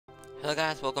Hello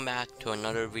guys, welcome back to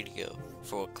another video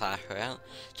for Clash Royale.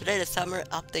 Today the summer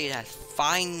update has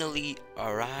finally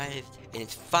arrived, and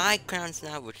it's 5 crowns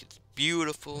now, which is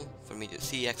beautiful for me to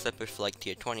see, except for like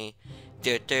tier 20,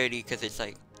 tier 30, because it's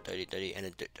like 30, 30, and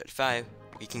then 35.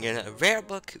 We can get a rare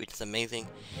book, which is amazing,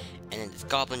 and then this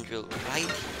goblin drill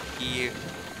right here.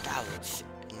 That looks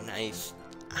nice.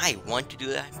 I want to do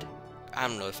that. I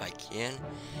don't know if I can.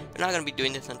 We're not gonna be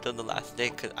doing this until the last day,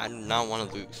 because I do not want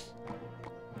to lose.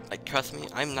 Like, trust me,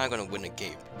 I'm not gonna win a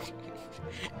game.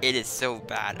 It is so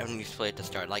bad. I'm used to play at the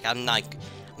start. Like, I'm not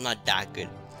that good.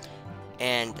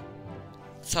 And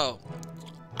so,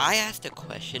 I asked a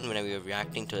question when we were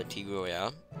reacting to the Tigre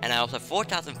Royale, and I also have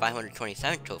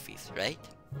 4,527 trophies, right?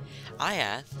 I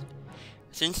asked,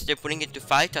 since they're putting it to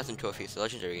 5,000 trophies,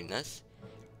 Legendary Arenas,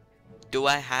 do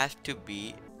I have to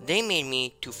be? They made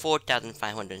me to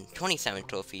 4,527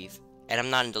 trophies, and I'm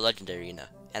not in the Legendary Arena,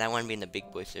 and I want to be in the Big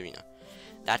Boys Arena.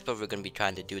 That's what we're going to be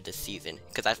trying to do this season.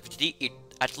 Because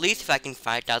at least if I can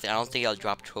 5,000, I don't think I'll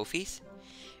drop trophies.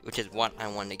 Which is what I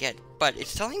want to get. But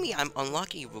it's telling me I'm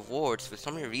unlocking rewards for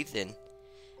some reason.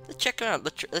 Let's check it out.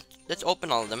 Let's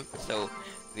open all of them. So,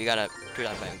 we got a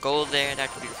 2,500 gold there.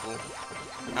 That's beautiful.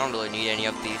 I don't really need any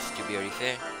of these, to be very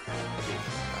fair. Okay,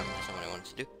 that's not what I wanted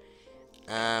to do.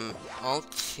 I'll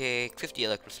take 50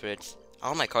 Electro Spirits.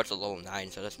 All my cards are level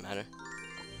 9, so it doesn't matter.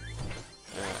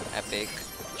 Epic.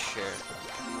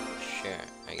 Sure,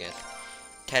 I guess.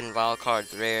 10 wild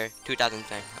cards rare,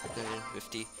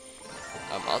 2,550.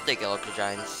 I'll take Electro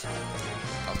Giants.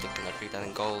 I'll take another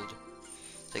 3,000 gold.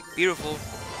 It's like beautiful.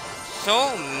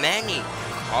 So many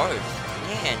cards,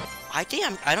 man.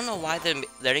 I don't know why they're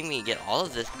letting me get all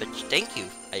of this, but thank you,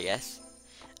 I guess.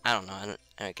 I don't know. I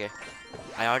don't care.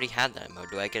 I already had that emote.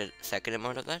 Do I get a second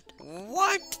emote of that?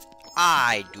 What?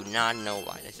 I do not know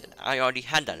why they said that. I already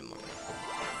had that emote.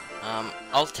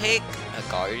 I'll take a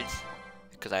guards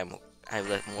because I have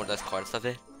more or less cards of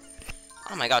it.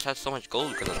 Oh my gosh, I have so much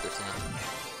gold because of this now.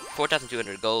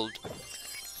 4,200 gold,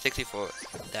 64.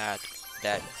 That.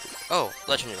 Oh,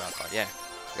 legendary round card. Yeah,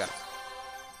 forgot.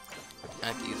 I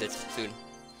have to use it soon.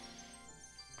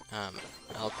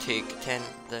 I'll take 10.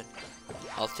 Then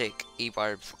I'll take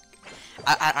E-barbs.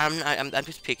 I'm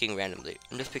just picking randomly.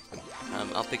 I'm just picking.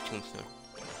 I'll pick Tombstone,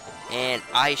 and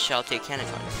I shall take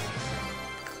Canatrons.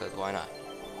 Because why not?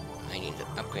 I need to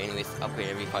upgrade anyways, upgrade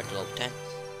every card to level 10.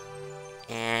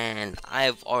 And I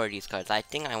have already these cards. I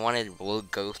think I wanted Royal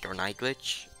Ghost or Night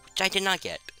Witch, which I did not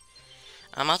get.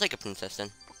 I'll take a Princess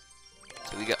then.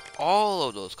 So we got all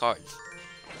of those cards.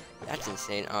 That's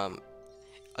insane.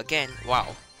 Again,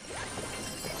 wow.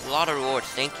 A lot of rewards,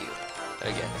 thank you.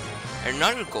 Again.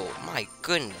 Another goal, my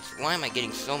goodness. Why am I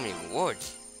getting so many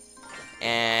rewards?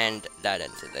 And that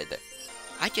ends it right there.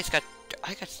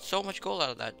 I got so much gold out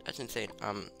of that. That's insane.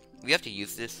 We have to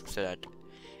use this so that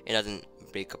it doesn't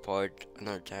break apart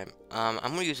another time. I'm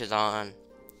gonna use it on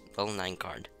level 9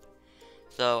 card.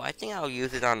 So I think I'll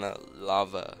use it on a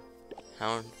Lava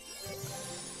Hound.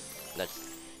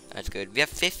 That's good. We have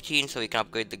 15, so we can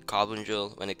upgrade the Goblin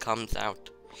Drill when it comes out.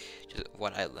 Which is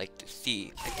what I like to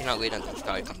see. I cannot wait until this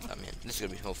card comes out, man. This is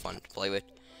gonna be so fun to play with.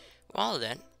 Well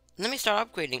then, let me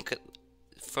start upgrading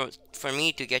for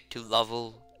me to get to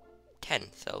level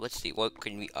 10. So let's see, what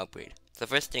can we upgrade? So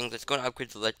first thing, let's go and upgrade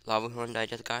the Lava Hound I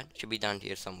just got. Should be down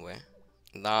here somewhere.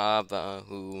 Lava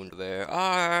Hound, where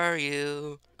are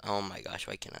you? Oh my gosh,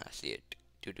 why can't I see it?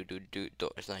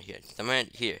 It's not here. It's somewhere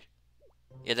here.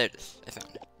 Yeah, there it is. I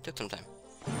found it. Took some time.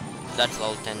 So that's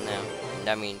level 10 now. And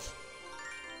that means...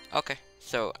 Okay,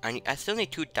 so I still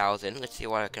need 2,000. Let's see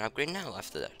what I can upgrade now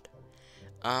after that.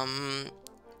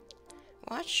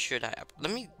 What should I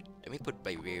let me put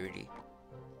by rarity.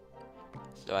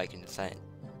 So I can decide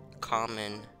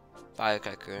common,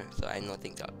 firecracker, so I know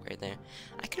things to upgrade there.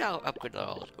 I could upgrade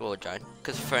the roll giant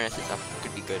because furnace is up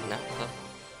could be good now, so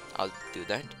I'll do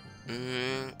that.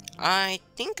 I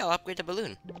think I'll upgrade the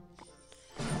balloon.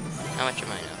 How much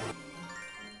am I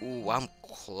now? Ooh, I'm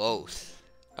close.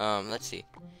 Let's see.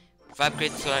 If I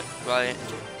upgrade to level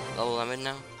 11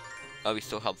 now, that'll be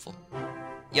so helpful.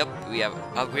 Yep, we have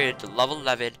upgraded to level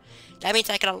 11. That means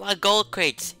I can unlock gold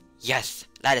crates. Yes,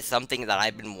 that is something that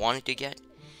I've been wanting to get.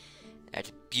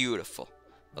 That's beautiful.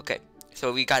 Okay,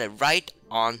 so we got it right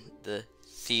on the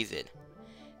season.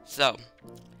 So,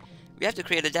 we have to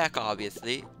create a deck,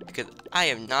 obviously, because I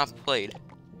have not played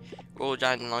Royal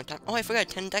Giant in a long time. Oh, I forgot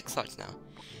 10 deck slots now.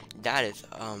 That is,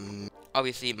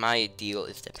 obviously my deal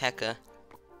is the P.E.K.K.A.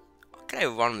 What can I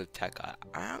run with P.E.K.K.A?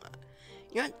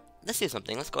 You know what? Let's do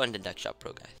something. Let's go into Deck Shop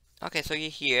Pro, guys. Okay, so you're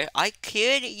here. I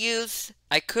could use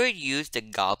the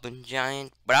Goblin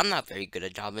Giant, but I'm not very good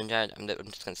at Goblin Giant. I'm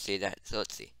just gonna say that. So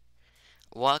let's see.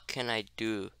 What can I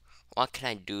do? What can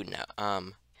I do now?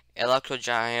 Electro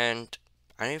Giant.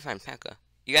 I need to find P.E.K.K.A.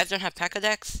 You guys don't have P.E.K.K.A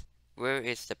decks? Where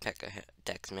is the P.E.K.K.A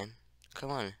decks, man?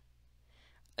 Come on.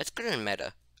 Let's go to the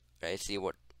meta. Right, see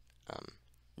what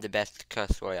the best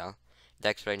Clash Royale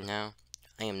decks right now.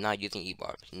 I am not using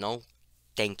E-Barbs. No,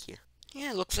 thank you.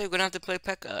 Yeah, looks like we're gonna have to play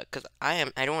P.E.K.K.A. Cause I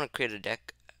don't want to create a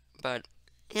deck, but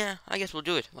yeah, I guess we'll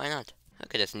do it. Why not?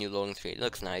 Look at this new loading screen. It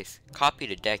looks nice. Copy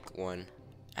the deck one.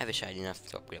 I wish I had enough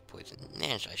to upgrade poison.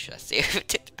 Man, I should have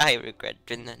saved it. I regret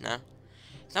doing that now.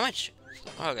 Not much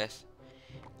progress.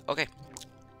 Okay,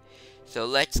 so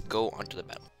let's go on to the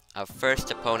battle. Our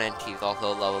first opponent, he's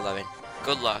also level 11.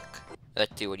 Good luck.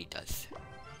 Let's see what he does.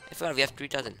 I forgot we have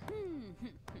 3,000.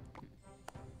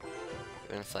 We're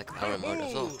gonna select our mode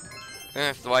as well. We're gonna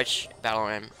have to watch Battle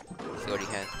Ram. See what he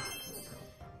has.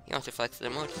 He wants to flex the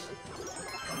modes.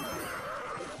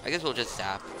 I guess we'll just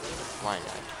zap. Why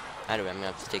not? I don't know, I'm gonna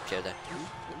have to take care of that.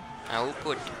 I will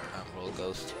put Roll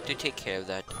Ghost to take care of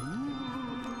that.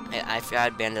 If I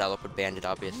had Bandit, I'll put Bandit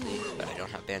obviously, but I don't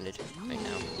have Bandit right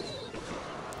now.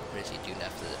 What does he do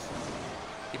after this?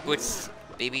 He puts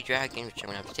Baby Dragon, which I'm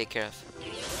gonna have to take care of.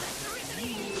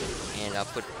 And I'll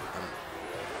put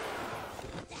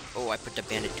oh, I put the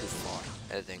Bandit too far,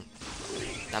 I think.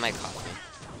 That might cost me.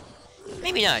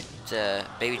 Maybe not.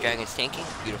 Baby Dragon's tanking?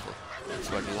 Beautiful. That's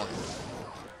what we want.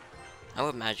 I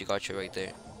want Magic Archer right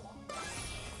there.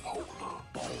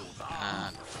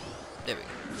 There we go.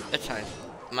 That's fine.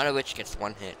 No matter which gets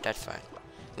one hit, that's fine.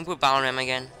 I'm gonna put Battle Ram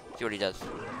again, see what he does.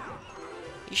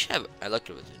 He should have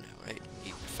Electro Wizard now, right?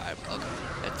 He 5. Okay,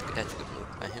 that's a good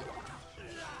move by him.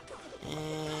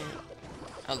 And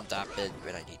I'll zap it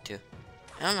when I need to.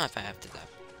 I don't know if I have to zap.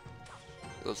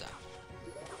 We'll zap.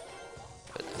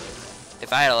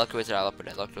 If I had Electro Wizard, I'll put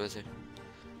Electro Wizard.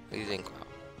 What do you think? Wow.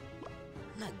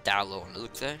 I'm not that low on the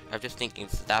looks there. I'm just thinking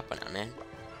it's that one, man.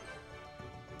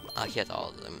 Oh, he has all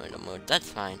of them in the mode. That's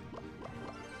fine.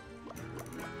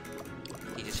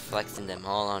 He's just flexing them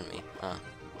all on me, huh?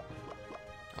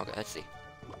 Okay, let's see.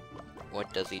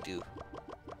 What does he do?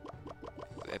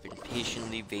 I've been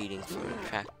patiently waiting for a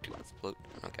track to explode.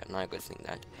 Okay, I'm not gonna sing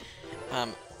that.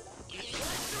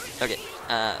 Okay,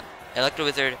 Electro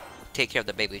Wizard, take care of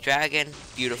the Baby Dragon.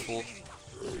 Beautiful.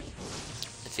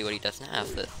 Let's see what he does now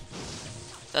after this.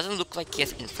 Doesn't look like he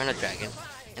has Inferno Dragon.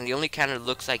 And the only kind of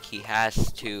looks like he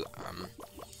has to,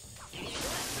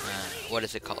 what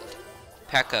is it called?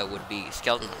 P.E.K.K.A would be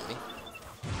Skeleton Army.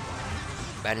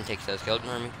 Bandit takes the Skeleton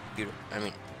Army. Beautiful. I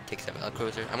mean, takes the Electro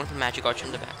Wizard. I'm gonna put Magic Archer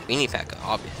in the back. We need P.E.K.K.A,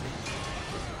 obviously.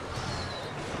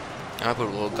 I'm gonna put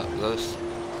Roll Ghost.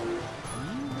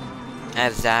 I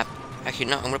have Zap. Actually,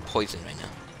 no, I'm gonna Poison right now.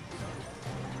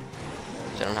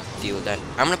 So I don't have to deal with that.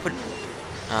 I'm gonna put,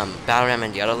 Battle Ram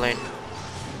in the other lane.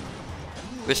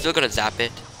 We're still gonna zap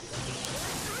it.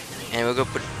 And we're gonna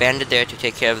put Bandit there to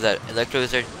take care of the Electro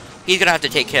Wizard. He's gonna have to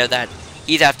take care of that.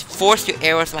 He's gonna have to force to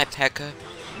arrows my P.E.K.K.A.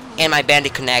 And my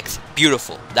Bandit connects.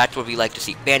 Beautiful. That's what we like to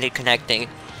see. Bandit connecting.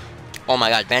 Oh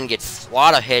my god, Bandit gets a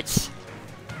lot of hits.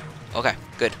 Okay,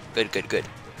 good.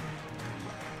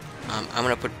 I'm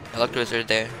gonna put Electro Wizard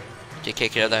there to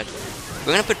take care of that.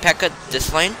 We're gonna put P.E.K.K.A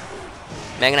this lane.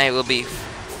 Mega Knight will be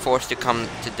forced to come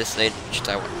to this lane, which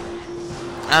I want.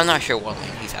 I'm not sure what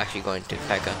lane he's actually going to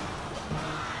P.E.K.K.A.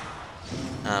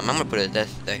 I'm gonna put it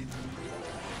this there.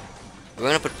 We're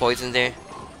gonna put Poison there.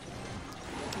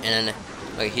 And then,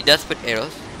 okay, he does put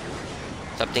arrows.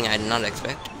 Something I did not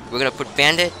expect. We're gonna put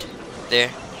Bandit there.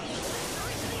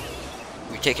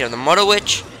 We take care of the Mortal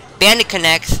Witch. Bandit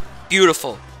connects.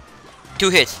 Beautiful. 2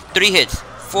 hits, 3 hits,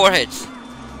 4 hits.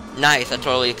 Nice, that's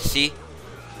all you can see.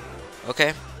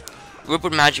 Okay. We'll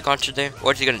put Magic Archer there.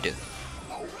 What's he gonna do?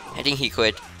 I think he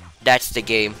quit. That's the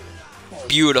game.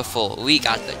 Beautiful. We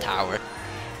got the tower.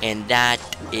 And that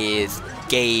is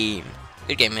game.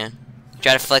 Good game, man.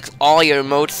 Try to flex all your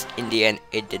emotes. In the end,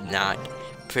 it did not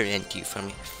prevent you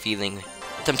from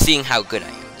seeing how good I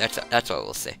am. That's what I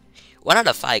will say. 1 out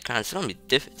of 5 crowns. It's gonna be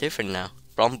different now.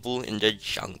 Rumble in the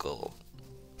jungle.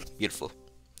 Beautiful.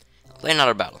 Play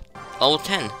another battle. Level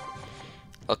 10.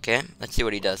 Okay, let's see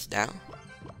what he does now.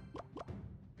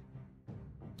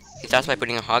 He starts by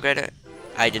putting a Hog Rider.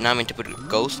 I did not mean to put a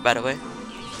Ghost, by the way.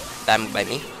 Bad move by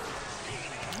me.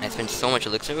 I spent so much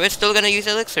Elixir. We're still gonna use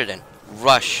Elixir then.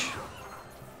 Rush.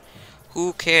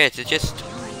 Who cares? It's just...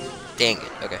 Dang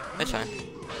it. Okay, that's fine.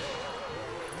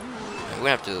 We're gonna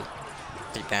have to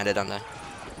put Bandit on that.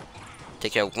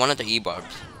 Take care of one of the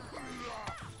E-Barbs.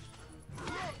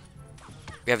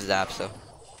 We have Zap, so...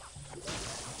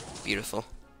 Beautiful.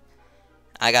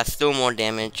 I got still more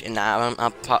damage, and now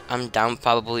I'm down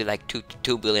probably like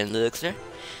 2 billion elixir.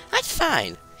 That's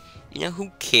fine. You know,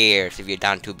 who cares if you're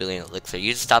down 2 billion elixir?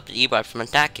 You just stop the E-bar from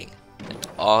attacking. That's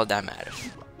all that matters.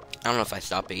 I don't know if I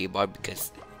stop the E-bar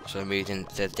because for some reason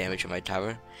it says damage on my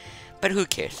tower. But who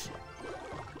cares?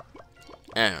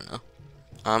 I don't know.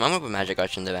 I'm gonna put Magic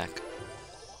Arch in the back.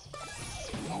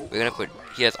 We're gonna put...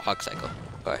 He has Hog Cycle.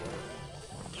 Alright.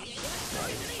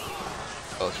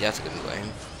 Oh, that's a good move by him.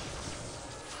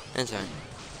 That's fine.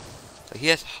 So he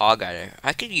has Hog Rider.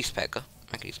 I could use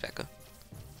P.E.K.K.A.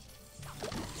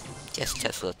 Yes,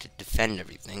 Tesla to defend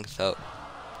everything, so...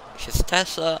 It's just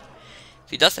Tesla.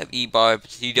 He does have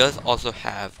E-barbs. He does also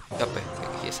have... Oh, wait,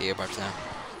 he has E-barbs now.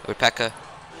 With P.E.K.K.A.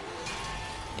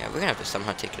 Yeah, we're gonna have to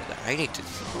somehow take care of that. I need to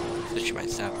switch my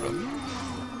stat, bro.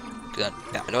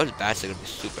 I know his bats are gonna be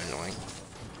super annoying.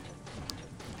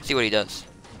 See what he does.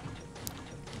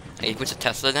 And he puts a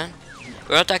Tesla down. We're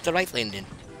gonna attack the right lane then.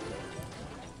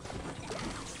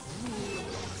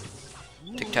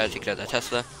 Take care of that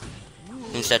Tesla.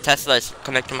 Instead, Tesla is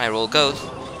connecting my roll ghost.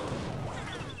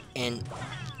 And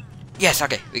yes,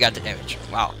 okay, we got the damage.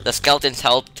 Wow, the skeletons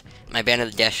helped. My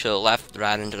bandit dash to the left,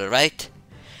 rather than to the right.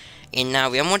 And now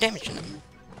we have more damage in them.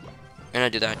 We're gonna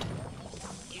do that.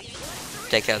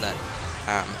 Take care of that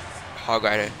Hog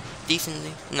Rider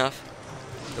decently enough.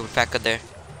 Put P.E.K.K.A. there.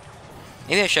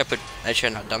 Maybe I should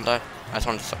have not done that. I just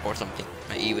wanted to support something.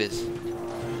 My Evis.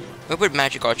 We'll put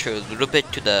Magic Archer a little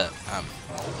bit to the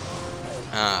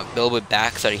Billwood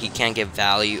back so that he can't get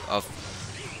value of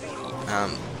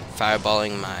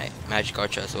fireballing my Magic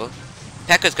Archer as well.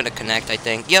 P.E.K.K.A.'s gonna connect, I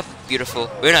think. Yep, beautiful.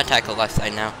 We're gonna attack the left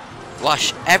side now.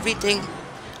 Wash everything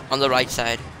on the right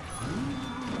side.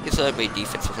 He's a little bit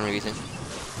defense for some reason.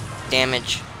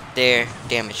 Damage there,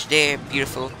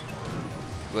 beautiful.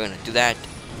 We're gonna do that.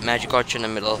 Magic Archer in the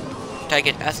middle. Try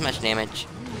to get as much damage.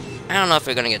 I don't know if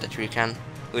we're gonna get the tree can.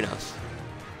 Who knows?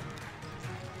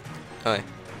 Okay.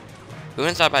 We're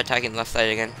gonna start by attacking the left side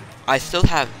again. I still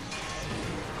have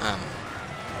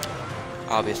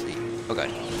obviously. Oh god.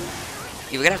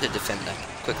 Yeah, we're gonna have to defend that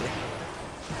quickly.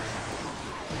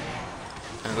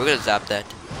 We're gonna zap that.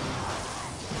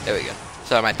 There we go.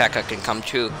 So my P.E.K.K.A. can come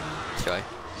true. Sorry.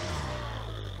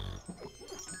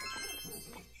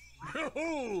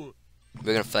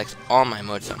 We're gonna flex all my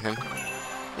modes on him.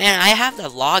 Man, I have the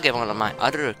login on my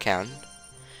other account,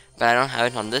 but I don't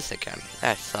have it on this account.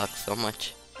 That sucks so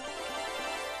much.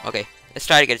 Okay, let's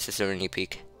try to get to Serenity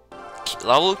Peak.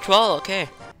 Level 12, okay.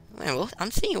 Man, well,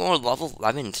 I'm seeing more level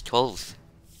 11s, 12s.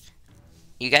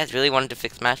 You guys really wanted to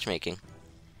fix matchmaking.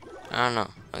 I don't know.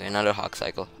 Okay, another Hog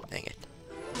Cycle. Dang it.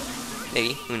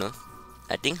 Maybe, who knows.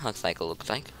 I think Hog Cycle looks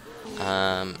like.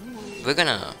 We're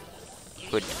gonna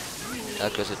put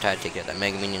Electros to try to take out that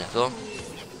Mega Minion as well.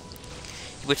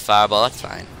 With Fireball, that's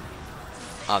fine.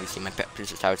 Obviously, my Pet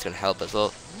Princess Tower is gonna help as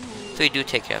well. So we do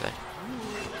take care of it.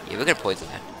 Yeah, we're gonna poison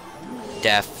that.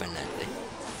 Definitely.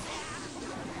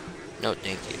 No,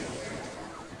 thank you.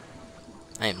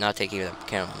 I am not taking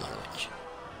care of my Mother Witch.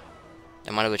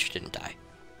 The Mother Witch didn't die.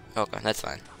 Okay, that's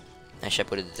fine. I should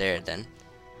put it there then.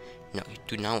 No, you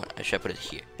do not want. I should put it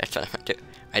here. That's what I want to do.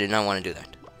 I did not want to do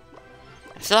that.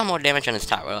 I still have more damage on his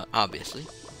tower, obviously.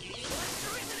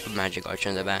 Magic Archer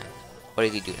in the back. What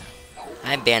does he do now? I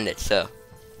have Bandit, so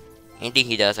anything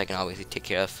he does, I can obviously take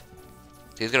care of.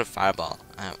 So he's gonna Fireball.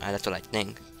 That's what I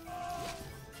think.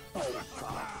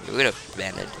 We're gonna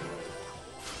Bandit.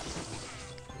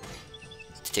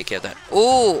 Let's take care of that.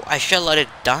 Oh, I should let it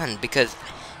done because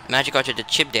Magic Archer did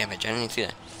chip damage. I didn't even see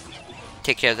that.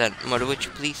 Take care of that Mother Witch,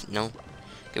 please. No.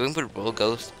 Okay, we can put Roll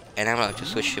Ghost, and I'm about to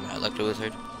switch to my Electro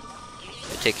Wizard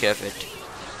to take care of it.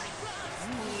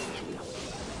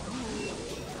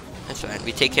 That's fine.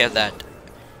 We take care of that.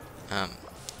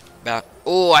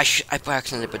 Oh, I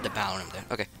accidentally put the Balrog there.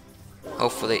 Okay.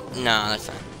 Hopefully, no, that's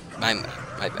fine. My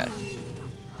bad.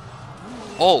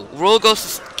 Oh, Roll Ghost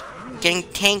is getting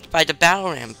tanked by the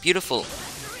Balrog. Beautiful.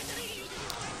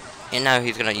 And now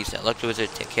he's gonna use the Electro Wizard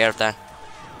to take care of that.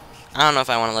 I don't know if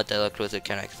I want to let the Electro Wizard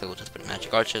connect, so we'll just put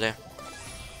Magic Archer there.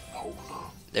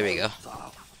 There we go.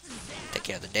 Take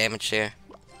care of the damage there.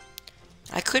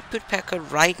 I could put P.E.K.K.A.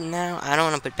 right now. I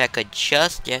don't want to put P.E.K.K.A.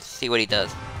 just yet. See what he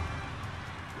does.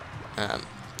 Yeah,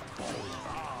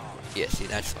 see,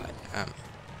 that's fine. I'm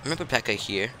gonna put P.E.K.K.A.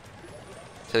 here,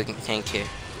 so we can tank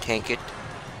it.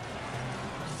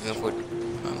 I'm gonna put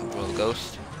Roll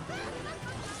Ghost,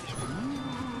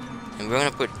 and we're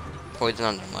gonna put Poison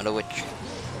on the Mother Witch.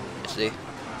 See,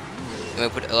 I'm gonna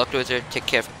put Electro Wizard, take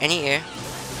care of any air.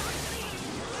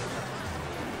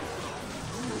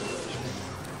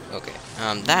 Okay,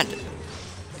 that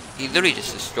he literally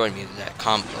just destroyed me with that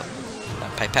combo,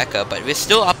 that P.E.K.K.A. But we're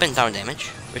still up and down damage,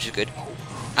 which is good.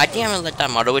 I think I'm gonna let that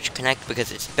Mother Witch connect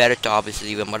because it's better to obviously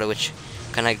leave a Mother Witch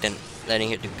connect than letting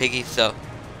her do Piggy, so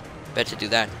better do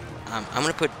that. I'm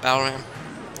gonna put Battle Ram.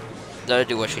 Let her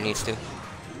do what she needs to.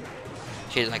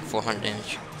 She's like 400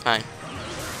 damage. Fine.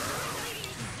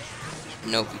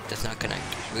 Nope, it does not connect.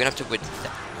 We're gonna have to put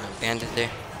Bandit there.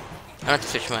 I don't have to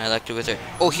switch my Electro Wizard.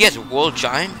 Oh, he has World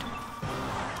Giant?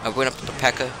 We're gonna put the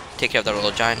P.E.K.K.A. Take care of the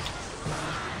World Giant.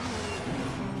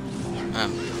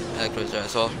 Electro Wizard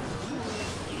as well.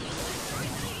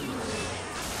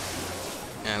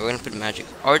 We're gonna put Magic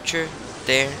Archer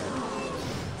there.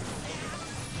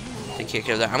 Take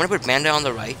care of that. I'm gonna put Bandit on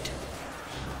the right.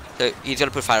 So he's gonna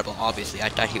put Fireball, obviously. I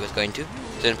thought he was going to.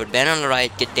 So gonna put Bandit on the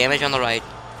right, get damage on the right.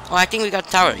 Oh, I think we got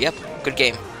Tower. Yep, good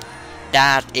game.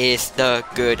 That is the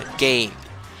good game.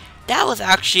 That was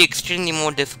actually extremely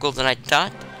more difficult than I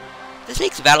thought. This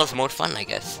makes battles more fun, I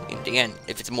guess, in the end,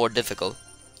 if it's more difficult.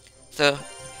 So,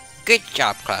 good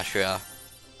job, Clash Royale.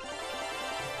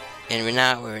 And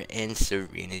now we're in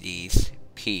Serenity's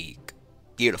Peak.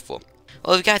 Beautiful.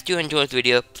 Well, if you guys do enjoy this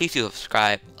video, please do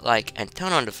subscribe, like, and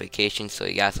turn on notifications so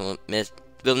you guys will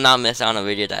not miss out on a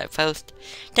video that I post.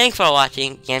 Thanks for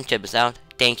watching. Yamcha is out.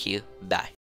 Thank you. Bye.